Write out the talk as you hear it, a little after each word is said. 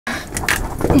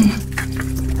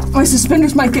My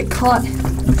suspenders might get caught. Okay.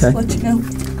 Just to let you know.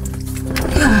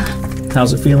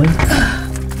 How's it feeling?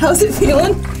 How's it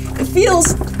feeling? It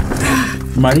feels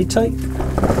mighty tight.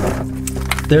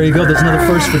 There you go. There's another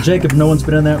first for Jacob. No one's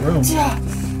been in that room.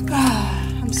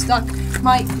 I'm stuck.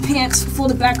 My pants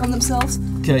folded back on themselves.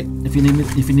 Okay. If you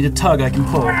need a tug, I can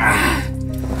pull.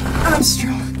 I'm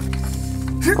strong.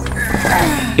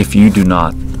 If you do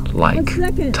not like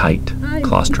tight,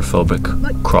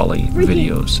 claustrophobic, crawly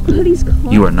videos,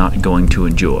 you are not going to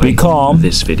enjoy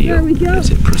this video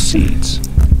as it proceeds.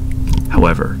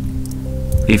 However,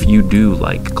 if you do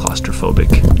like claustrophobic,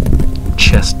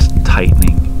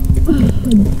 chest-tightening,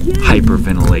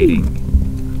 hyperventilating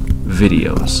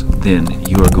videos, then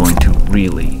you are going to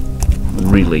really,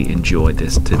 really enjoy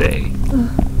this today.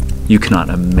 You cannot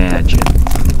imagine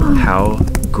how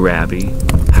grabby,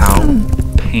 how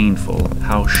painful,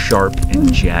 how sharp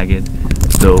and jagged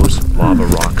those lava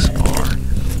rocks are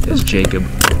as Jacob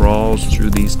crawls through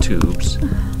these tubes,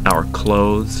 our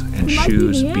clothes and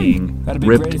shoes being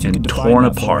ripped and torn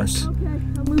apart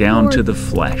down to the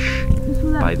flesh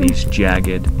by these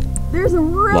jagged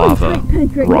lava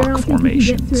rock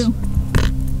formations.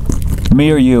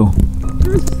 Me or you?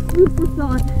 There's food for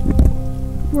thought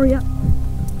for you.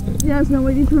 Yeah, there's no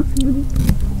way to talk to me.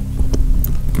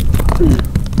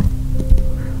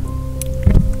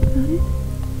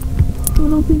 I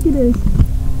don't think it is.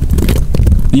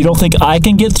 You don't think I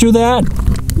can get through that?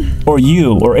 Or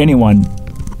you, or anyone?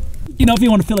 You know, if you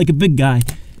want to feel like a big guy,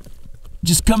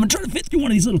 just come and try to fit through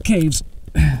one of these little caves.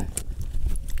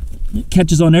 It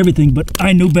catches on everything, but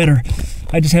I knew better.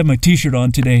 I just have my t-shirt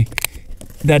on today.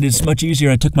 That is much easier.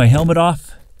 I took my helmet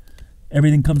off.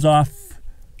 Everything comes off.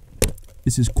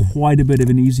 This is quite a bit of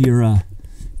an easier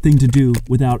thing to do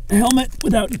without a helmet,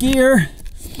 without gear,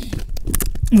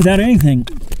 without anything.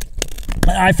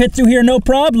 I fit through here no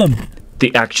problem.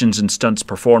 The actions and stunts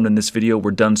performed in this video were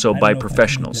done so by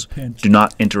professionals. Do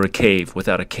not enter a cave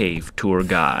without a cave tour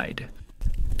guide.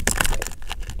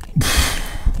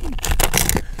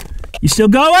 You still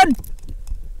going?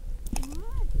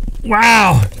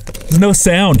 Wow, there's no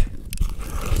sound.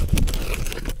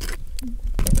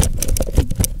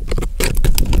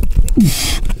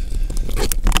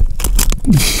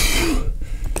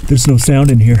 There's no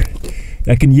sound in here.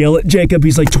 I can yell at Jacob,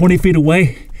 he's like 20 feet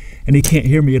away, and he can't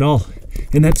hear me at all.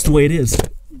 And that's the way it is.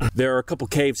 There are a couple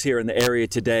caves here in the area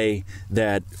today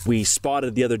that we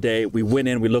spotted the other day. We went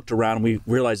in, we looked around, and we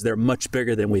realized they're much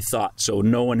bigger than we thought. So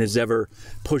no one has ever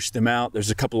pushed them out.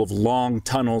 There's a couple of long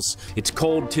tunnels. It's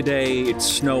cold today, it's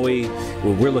snowy.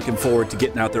 We're looking forward to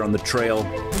getting out there on the trail.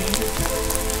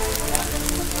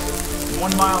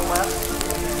 1 mile left,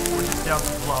 we're just down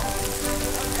some lava.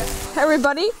 Hey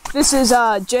everybody, this is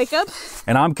Jacob.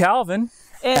 And I'm Calvin.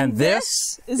 And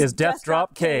this is Death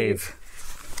Drop Cave.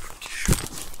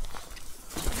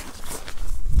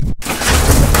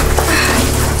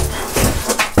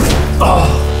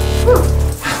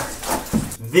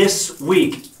 This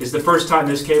week is the first time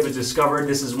this cave is discovered.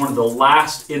 This is one of the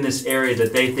last in this area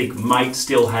that they think might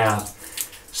still have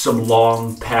some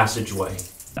long passageway.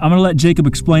 I'm going to let Jacob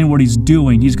explain what he's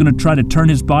doing. He's going to try to turn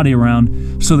his body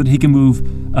around so that he can move,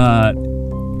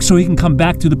 so he can come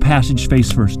back to the passage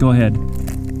face first. Go ahead.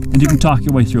 And you can talk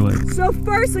your way through it. So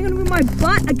first I'm going to move my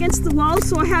butt against the wall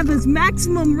so I have this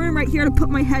maximum room right here to put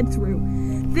my head through.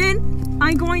 Then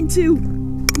I'm going to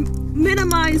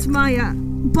minimize my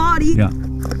body. Yeah.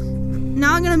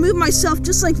 Now I'm going to move myself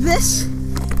just like this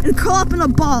and curl up in a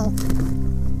ball.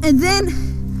 And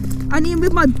then I need to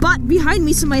move my butt behind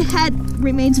me so my head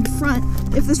remains in front.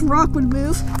 If this rock would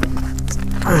move.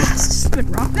 It's just a good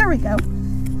rock. There we go.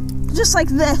 Just like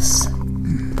this.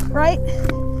 Right?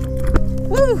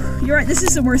 Woo! You're right, this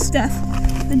is the worst death.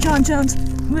 Then John Jones,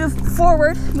 move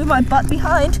forward, move my butt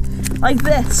behind, like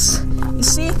this. You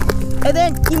see? And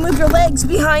then you move your legs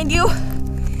behind you,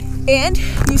 and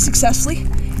you successfully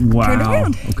turn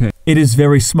around. Okay. It is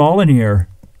very small in here.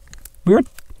 We're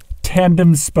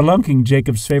tandem spelunking,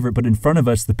 Jacob's favorite, but in front of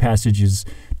us the passage is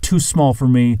too small for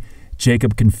me.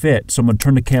 Jacob can fit. So I'm going to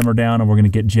turn the camera down and we're going to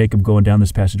get Jacob going down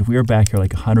this passage. We are back here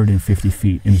like 150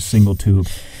 feet in a single tube.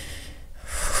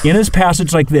 In a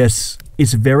passage like this,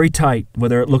 it's very tight,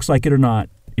 whether it looks like it or not.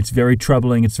 It's very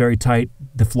troubling, it's very tight.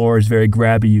 The floor is very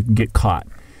grabby, you can get caught.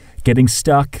 Getting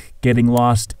stuck, getting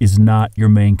lost is not your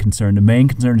main concern. The main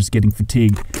concern is getting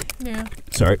fatigued. Yeah.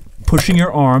 Sorry. Pushing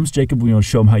your arms. Jacob, we want to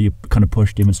show them how you kind of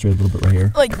push, demonstrate a little bit right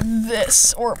here. Like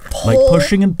this, or pull. Like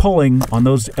pushing and pulling on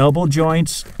those elbow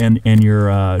joints and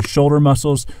your shoulder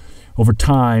muscles. Over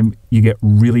time, you get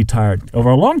really tired. Over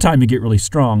a long time, you get really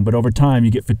strong, but over time,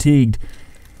 you get fatigued,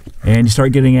 and you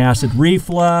start getting acid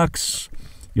reflux,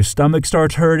 your stomach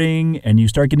starts hurting and you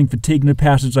start getting fatigued in a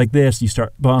passage like this, you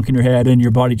start bonking your head and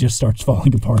your body just starts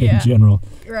falling apart in general.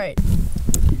 Right.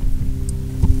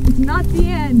 It's not the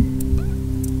end.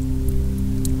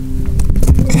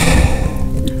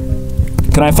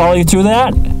 Can I follow you through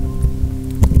that?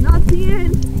 Not the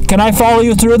end. Can I follow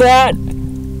you through that?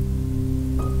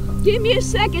 Give me a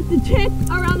second to check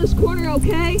around this corner,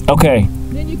 okay? Okay.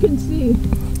 Then you can see.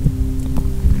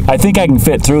 I think I can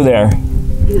fit through there.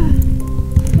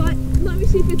 But let me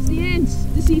see if it's the end,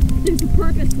 to see if there's a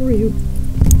purpose for you.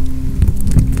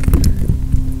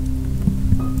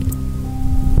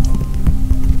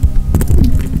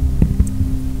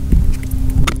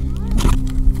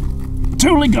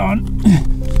 Totally gone.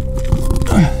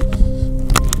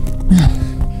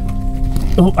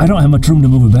 Oh, I don't have much room to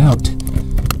move about.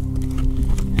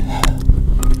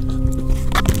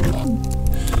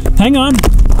 Hang on.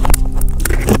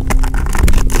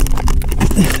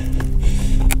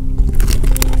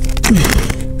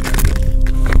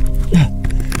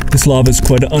 This lava is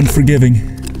quite unforgiving.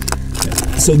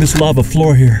 So this lava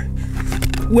floor here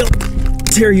will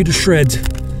tear you to shreds,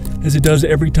 as it does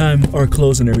every time our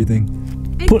clothes and everything.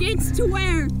 It gets to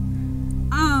where,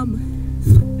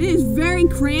 it is very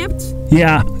cramped.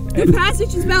 Yeah. The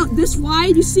passage is about this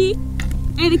wide, you see?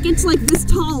 And it gets like this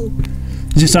tall.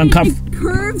 Just uncomfortable. It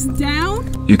curves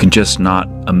down. You can just not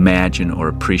imagine or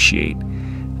appreciate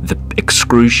the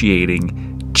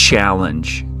excruciating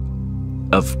challenge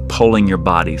of pulling your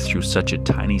body through such a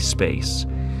tiny space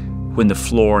when the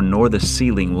floor nor the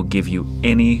ceiling will give you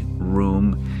any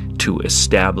room to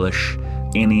establish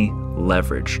any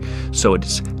leverage. So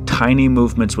it's tiny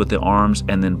movements with the arms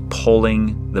and then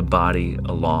pulling the body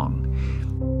along.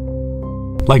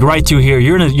 Like right through here,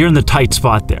 you're in the tight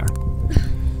spot there.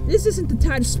 This isn't the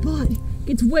tightest spot. It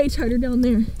gets way tighter down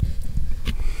there.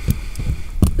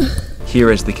 Here,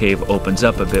 as the cave opens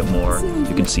up a bit more,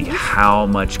 you can see how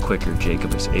much quicker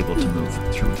Jacob is able to move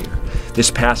through here. This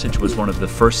passage was one of the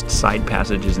first side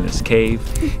passages in this cave.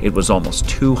 It was almost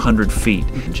 200 feet,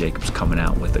 and Jacob's coming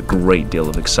out with a great deal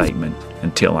of excitement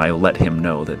until I let him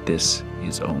know that this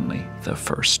is only the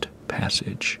first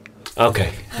passage.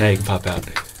 Okay, now you can pop out.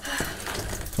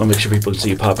 I'll make sure people can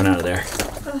see you popping out of there.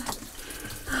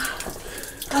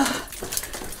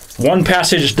 One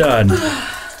passage done.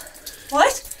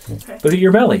 What? Look at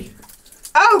your belly.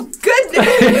 Oh, goodness!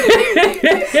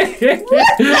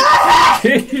 What the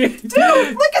heck?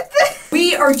 Dude, look at this!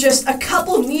 We are just a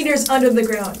couple meters under the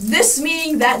ground. This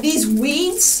meaning that these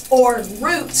weeds or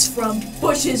roots from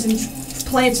bushes and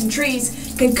plants and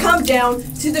trees can come down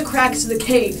to the cracks of the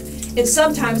cave. And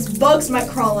sometimes bugs might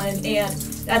crawl in, and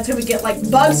that's when we get like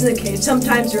bugs in the cave.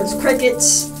 Sometimes there's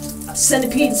crickets,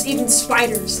 centipedes, even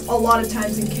spiders, a lot of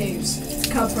times in caves.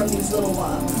 Come from these little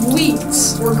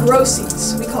weeds or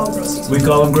grossies. We call them grossies. We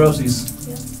call them grossies.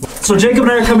 Yeah. So Jacob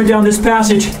and I are coming down this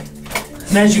passage,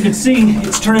 and as you can see,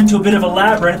 it's turned into a bit of a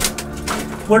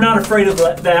labyrinth. We're not afraid of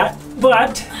that,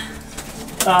 but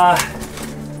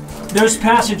there's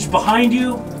passage behind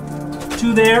you,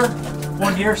 two there,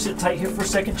 one here. Sit tight here for a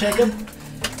second, Jacob.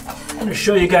 I'm going to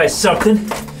show you guys something.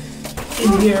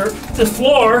 In here, the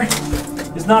floor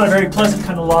is not a very pleasant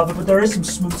kind of lava, but there is some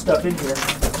smooth stuff in here.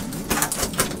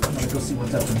 Go see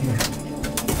what's up in here.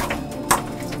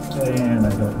 And I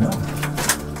don't know.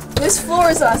 This floor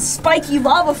is a spiky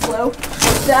lava flow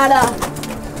that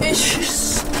it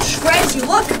shreds you.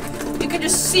 Look, you can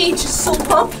just see just so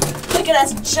lumpy. Look at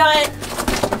that giant,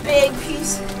 big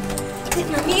piece. Hit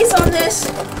your knees on this.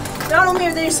 Not only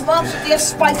are there just lumps, but they have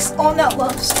spikes on that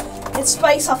lumps. And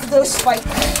spikes off of those spikes.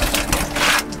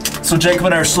 So Jacob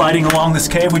and I are sliding along this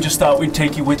cave. We just thought we'd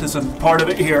take you with us and part of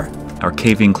it here. Our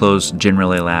caving clothes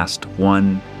generally last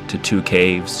 1 to 2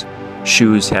 caves.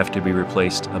 Shoes have to be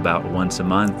replaced about once a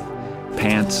month.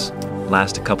 Pants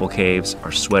last a couple caves.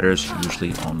 Our sweaters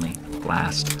usually only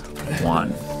last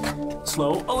one.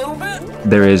 Slow a little bit.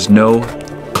 There is no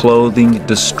clothing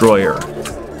destroyer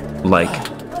like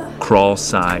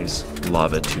crawl-size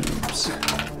lava tubes.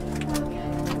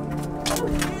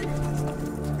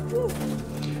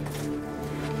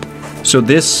 So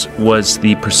this was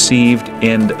the perceived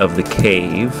end of the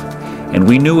cave, and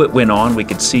we knew it went on. We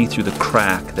could see through the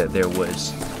crack that there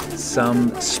was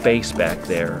some space back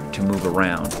there to move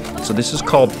around. So this is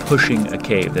called pushing a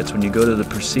cave. That's when you go to the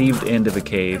perceived end of a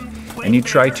cave and you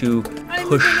try to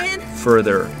push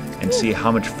further and see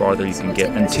how much farther you can get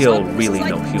until really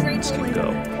no humans can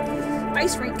go.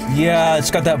 Ice rink. Yeah,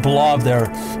 it's got that blob there.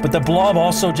 But the blob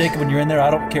also, Jacob, when you're in there,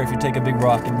 I don't care if you take a big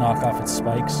rock and knock off its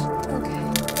spikes.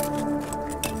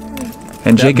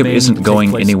 And Jacob isn't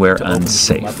going anywhere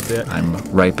unsafe. I'm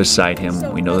right beside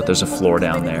him. We know that there's a floor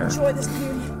down there.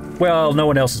 Well, no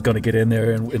one else is going to get in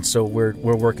there, and so we're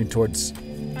working towards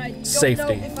I don't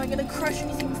safety. know if I'm gonna crush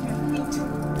anything with my feet.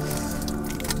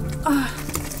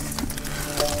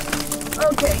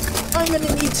 Okay, I'm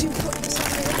gonna need to put this on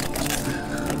there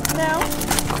now.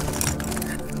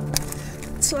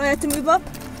 So I have to move up,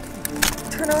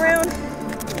 turn around.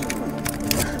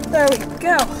 There we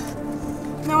go.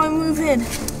 Now I move in.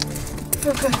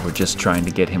 Okay. We're just trying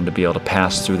to get him to be able to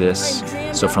pass through this,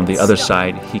 so from the other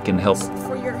side he can help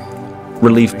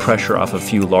relieve pressure off a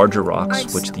few larger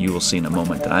rocks, which you will see in a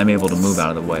moment, that I'm able to move out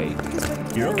of the way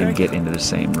and get into the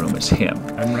same room as him.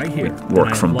 I'm right here. We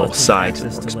work from both sides,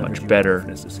 it works much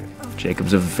better.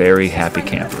 Jacob's a very happy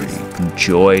camper. He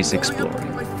enjoys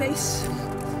exploring. My face,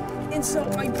 and so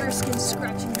my bare skin's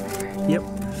scratching everywhere. Yep.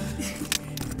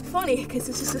 Funny, because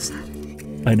this is a Saturday.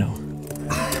 I know.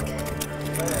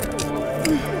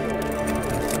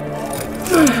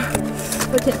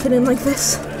 I can't fit in like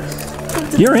this.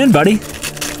 You're in, buddy.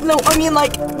 No, I mean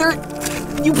like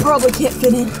you probably can't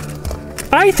fit in.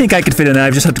 I think I could fit in there.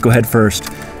 I just have to go head first.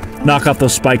 Knock off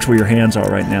those spikes where your hands are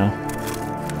right now.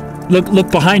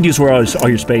 Look behind you is where all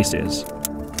your space is.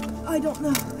 I don't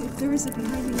know if there is a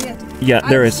behind me yet. Yeah,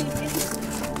 there is.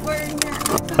 Where in there?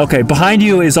 Okay, behind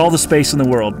you is all the space in the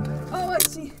world. Oh, I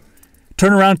see.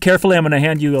 Turn around carefully. I'm going to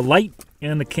hand you a light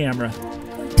and the camera.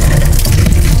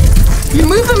 You're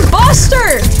moving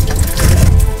faster!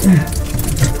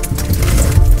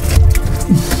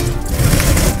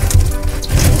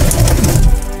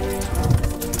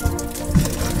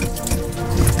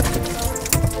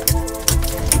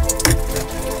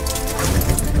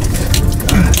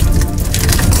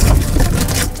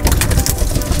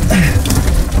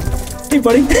 Hey,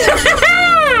 buddy.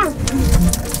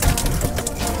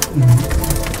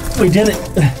 We did it.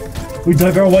 We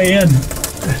dug our way in.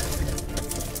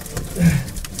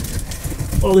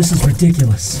 Oh, this is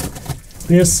ridiculous.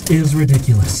 This is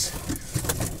ridiculous.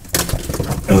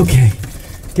 Okay.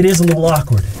 It is a little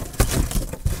awkward.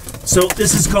 So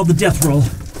this is called the death roll.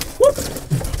 Whoop.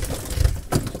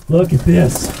 Look at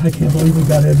this. I can't believe we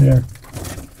got in there.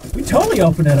 We totally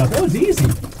opened it up. That was easy.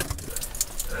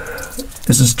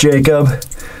 This is Jacob.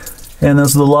 And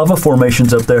those are the lava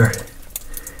formations up there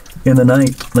in the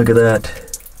night. Look at that.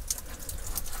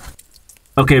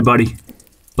 Okay, buddy.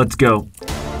 Let's go.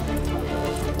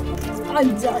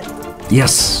 I'm done.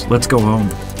 Yes, let's go home.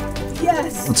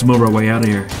 Yes. Let's move our way out of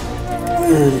here. I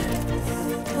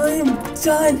am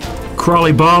done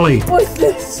Crawly Bolly. with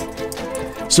this.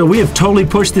 So we have totally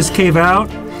pushed this cave out.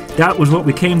 That was what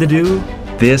we came to do.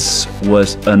 This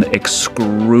was an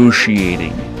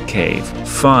excruciating cave.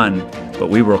 Fun, but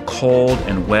we were cold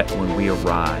and wet when we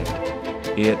arrived.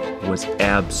 It was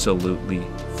absolutely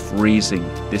freezing.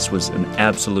 This was an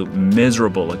absolute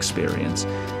miserable experience.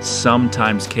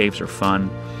 Sometimes caves are fun,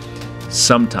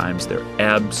 sometimes they're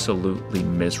absolutely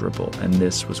miserable, and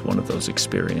this was one of those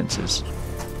experiences.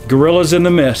 Gorillas in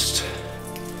the mist.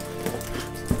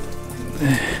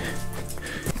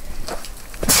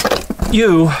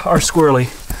 You are squirrely,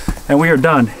 and we are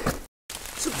done.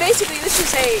 So basically, this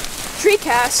is a tree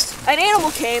cast. An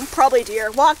animal came, probably a deer,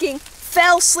 walking,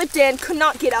 fell, slipped in, could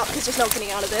not get out because there's no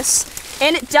getting out of this,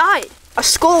 and it died. A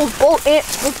skull with both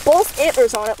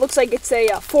antlers on it. Looks like it's a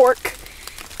fork,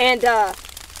 and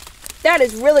that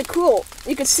is really cool.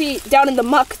 You can see down in the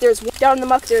muck. There's a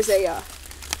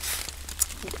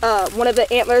one of the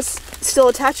antlers still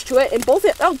attached to it, and both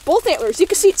antlers. You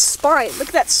can see its spine. Look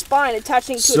at that spine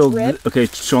attaching to its rib. Okay,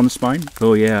 show on the spine.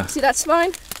 Oh yeah. See that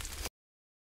spine?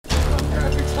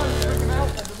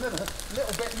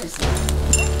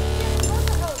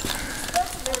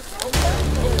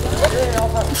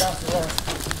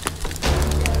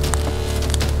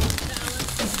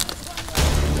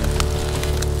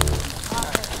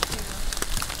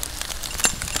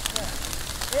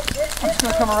 I'm just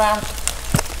gonna come around. It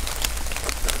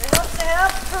helps to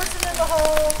have the person in the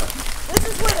hole. This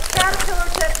is where the caterpillar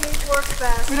technique works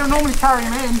best. We don't normally carry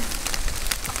him in.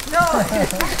 No.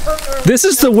 This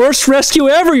is the worst rescue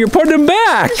ever. You're putting him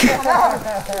back.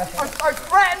 Our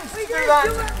friends We do didn't that.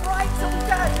 do it right, so we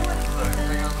gotta do it again.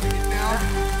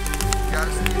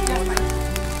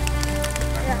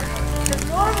 Because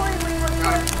normally we would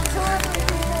put 2 or 3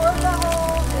 people in the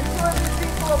hole and 2 or 3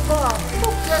 people above.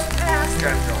 Just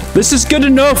past. This is good to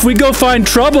know. If we go find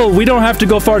trouble, we don't have to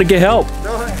go far to get help.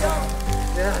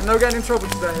 Yeah, no getting in trouble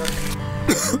today.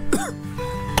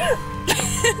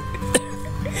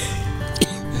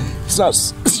 It's not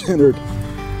centered.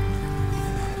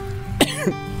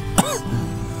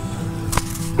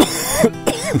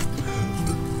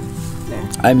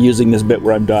 I'm using this bit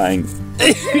where I'm dying.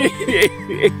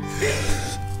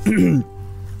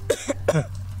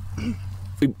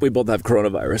 We both have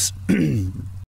coronavirus.